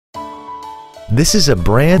This is a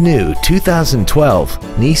brand new 2012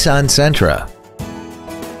 Nissan Sentra.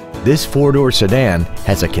 This four-door sedan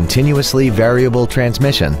has a continuously variable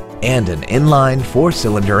transmission and an inline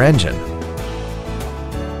four-cylinder engine.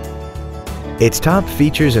 Its top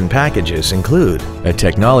features and packages include a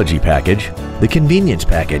technology package, the convenience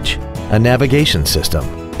package, a navigation system,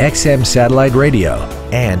 XM satellite radio,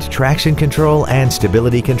 and traction control and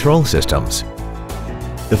stability control systems.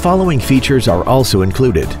 The following features are also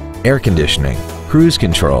included: air conditioning, cruise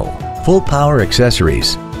control, full power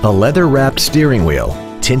accessories, a leather-wrapped steering wheel,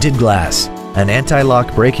 tinted glass, an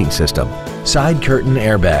anti-lock braking system, side curtain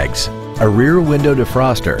airbags, a rear window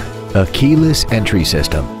defroster, a keyless entry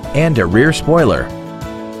system, and a rear spoiler.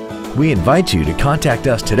 We invite you to contact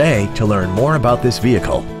us today to learn more about this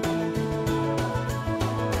vehicle.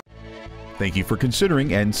 Thank you for considering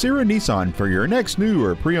Ancira Nissan for your next new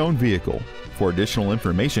or pre-owned vehicle. For additional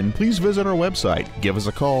information, please visit our website, give us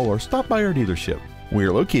a call, or stop by our dealership. We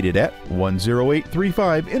are located at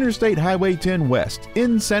 10835 Interstate Highway 10 West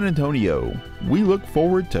in San Antonio. We look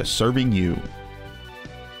forward to serving you.